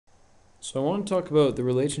So I want to talk about the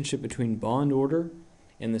relationship between bond order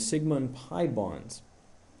and the sigma and pi bonds.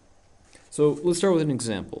 So let's start with an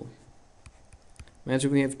example.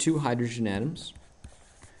 Imagine we have two hydrogen atoms.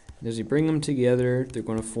 And as you bring them together, they're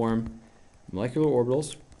going to form molecular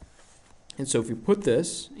orbitals. And so if we put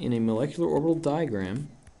this in a molecular orbital diagram,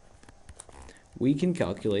 we can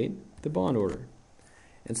calculate the bond order.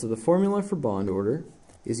 And so the formula for bond order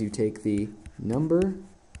is you take the number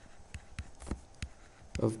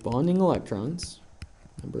of bonding electrons,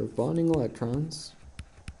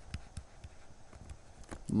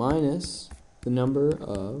 minus the number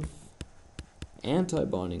of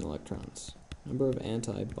antibonding electrons,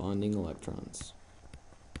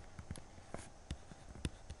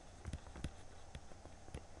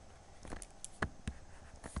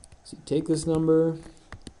 So you take this number,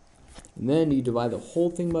 and then you divide the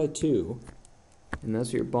whole thing by 2, and that's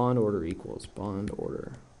what your bond order equals, Bond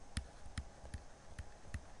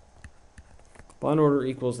order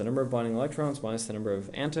equals the number of bonding electrons minus the number of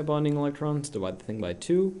antibonding electrons, divide the thing by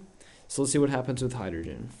 2. So let's see what happens with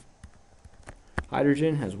hydrogen.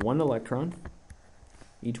 Hydrogen has 1 electron,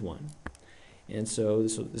 each one. And so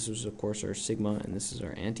this is of course our sigma, and this is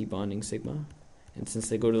our anti-bonding sigma. And since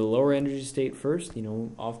they go to the lower energy state first,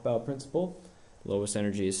 off-bow principle, lowest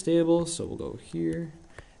energy is stable, so we'll go here.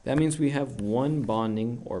 That means we have 1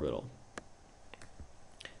 bonding orbital.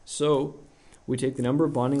 So we take the number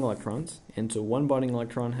of bonding electrons, and so one bonding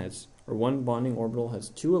orbital has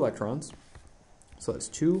 2 electrons. So that's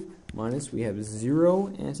 2 minus, we have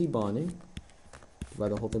 0 anti-bonding,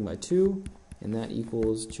 divide the whole thing by 2, and that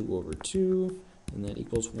equals 2 over 2, and that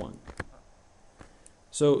equals 1.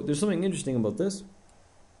 So there's something interesting about this.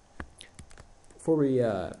 Before we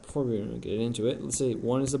get into it, let's say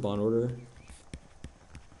 1 is the bond order.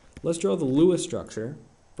 Let's draw the Lewis structure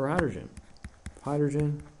for hydrogen.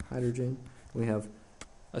 Hydrogen, we have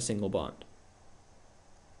a single bond.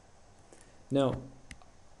 Now,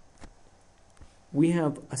 we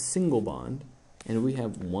have a single bond, and we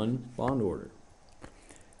have 1 bond order.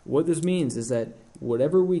 What this means is that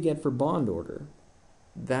whatever we get for bond order,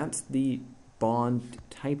 that's the bond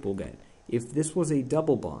type we'll get. If this was a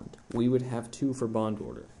double bond, we would have 2 for bond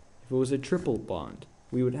order. If it was a triple bond,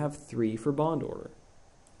 we would have 3 for bond order.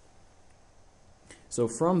 So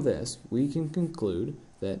from this, we can conclude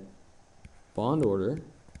that bond order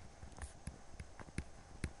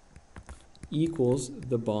equals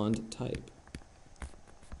the bond type.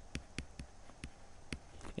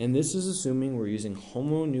 And this is assuming we're using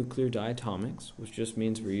homonuclear diatomics, which just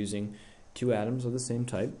means we're using 2 atoms of the same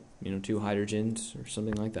type, 2 hydrogens or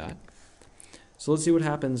something like that. So let's see what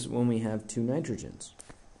happens when we have 2 nitrogens.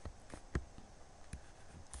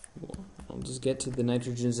 Well, I'll just get to the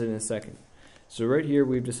nitrogens in a second. So right here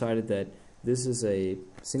we've decided that this is a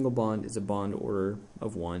single bond, is a bond order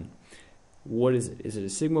of 1. What is it? Is it a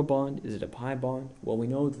sigma bond? Is it a pi bond? Well, we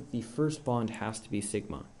know that the first bond has to be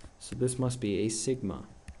sigma. So this must be a sigma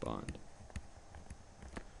bond.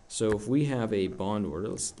 So if we have a bond order,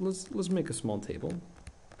 let's make a small table.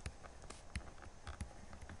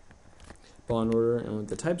 Bond order, and with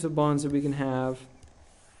the types of bonds that we can have.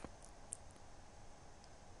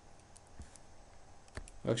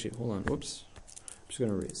 Actually, hold on, whoops. I'm just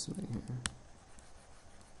going to erase something here.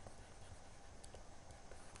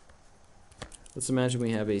 Let's imagine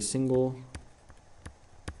we have a single,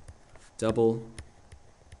 double,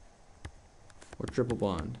 or triple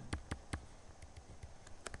bond.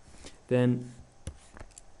 Then,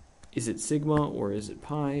 is it sigma or is it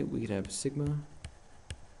pi? We could have sigma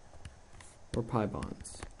or pi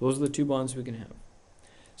bonds. Those are the 2 bonds we can have.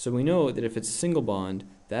 So we know that if it's a single bond,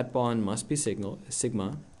 that bond must be sigma.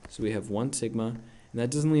 So we have 1 sigma, and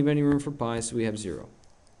that doesn't leave any room for pi, so we have 0.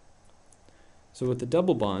 So with the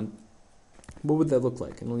double bond, what would that look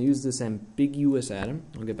like? And we'll use this ambiguous atom.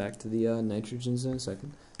 I'll get back to the nitrogens in a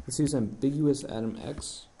second. Let's use ambiguous atom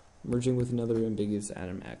X merging with another ambiguous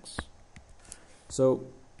atom X. So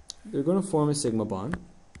they're going to form a sigma bond.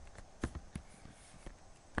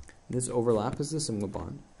 This overlap is the sigma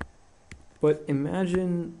bond. But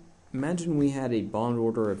imagine we had a bond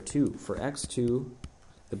order of 2. For X2,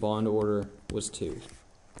 the bond order was 2.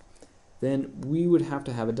 Then we would have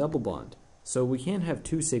to have a double bond. So we can't have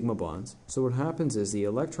 2 sigma bonds. So what happens is the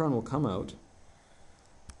electron will come out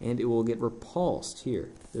and it will get repulsed here.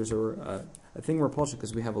 There's a thing repulsion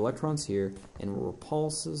because we have electrons here and it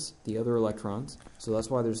repulses the other electrons. So that's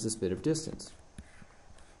why there's this bit of distance.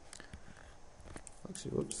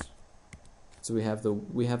 Actually, whoops. So we have the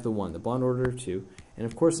 1, the bond order of 2, and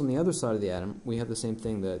of course on the other side of the atom we have the same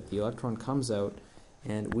thing, that the electron comes out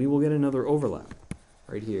and we will get another overlap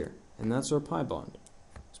right here, and that's our pi bond.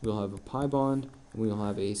 So we'll have a pi bond and we will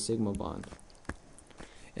have a sigma bond.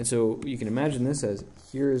 And so you can imagine this as,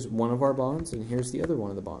 here's one of our bonds, and here's the other one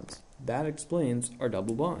of the bonds. That explains our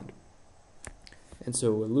double bond. And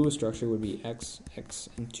so a Lewis structure would be X, X,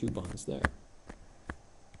 and 2 bonds there.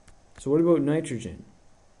 So what about nitrogen?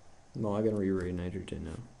 Well, I gotta rewrite nitrogen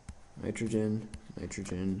now. Nitrogen,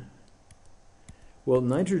 nitrogen. Well,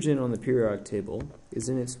 nitrogen on the periodic table is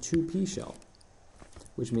in its 2p shell,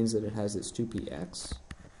 which means that it has its 2px,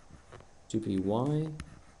 2py,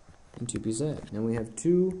 and 2pz. Now we have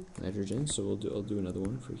 2 nitrogens, so I'll do another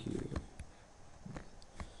one for here.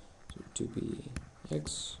 So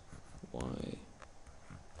 2px, y,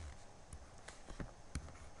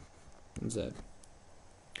 and z.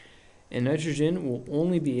 And nitrogen will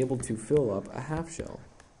only be able to fill up a half shell.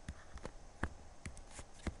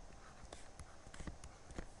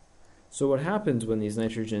 So what happens when these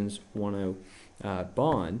nitrogens want to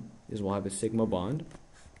bond is we'll have a sigma bond.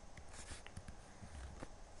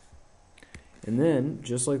 And then,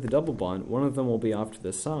 just like the double bond, one of them will be off to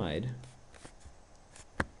the side.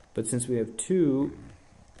 But since we have 2,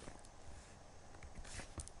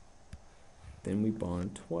 then we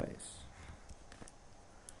bond twice.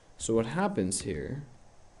 So what happens here,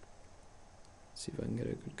 let's see if I can get a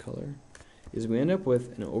good color, is we end up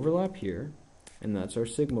with an overlap here, and that's our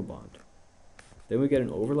sigma bond. Then we get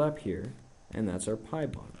an overlap here, and that's our pi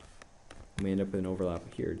bond. And we end up with an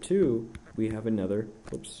overlap here too. We have another,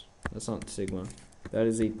 whoops, that's not sigma, that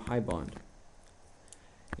is a pi bond.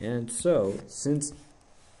 And so, since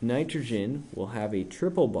nitrogen will have a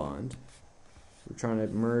triple bond, we're trying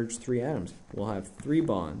to merge 3 atoms, we'll have 3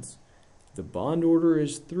 bonds. The bond order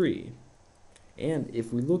is 3. And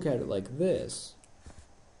if we look at it like this,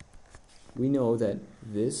 we know that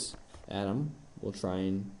this atom will try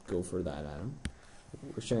and go for that atom.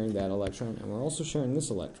 We're sharing that electron, and we're also sharing this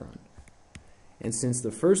electron. And since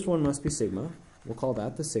the first one must be sigma, we'll call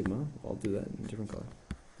that the sigma. I'll do that in a different color.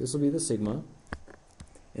 This will be the sigma.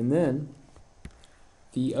 And then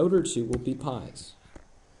the outer 2 will be pi's.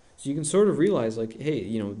 So you can sort of realize, like, hey,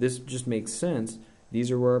 you know, this just makes sense. These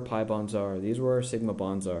are where our pi bonds are. These are where our sigma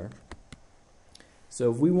bonds are. So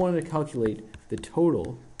if we wanted to calculate the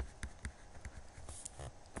total,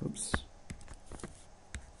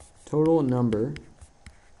 total number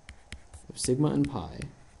of sigma and pi,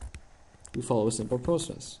 we follow a simple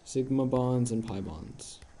process. Sigma bonds and pi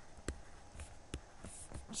bonds.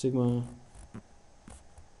 Sigma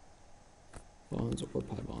bonds or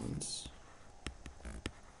pi bonds.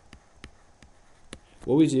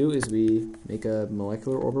 What we do is we make a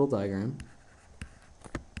molecular orbital diagram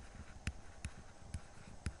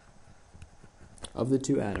of the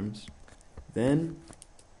 2 atoms. Then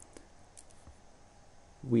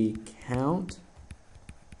we count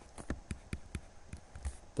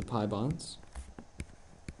the pi bonds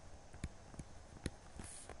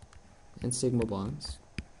and sigma bonds.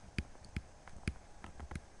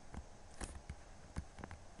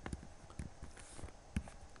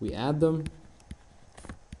 We add them,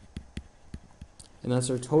 and that's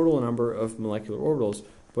our total number of molecular orbitals.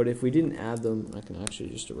 But if we didn't add them, I can actually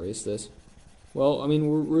just erase this. Well, I mean,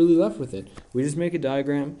 we're really left with it. We just make a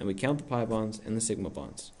diagram, and we count the pi bonds and the sigma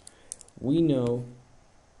bonds. We know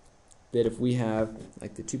that if we have,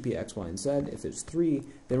 like, the 2p, x, y, and z, if there's 3,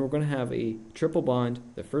 then we're going to have a triple bond.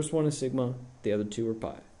 The first one is sigma, the other 2 are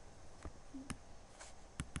pi.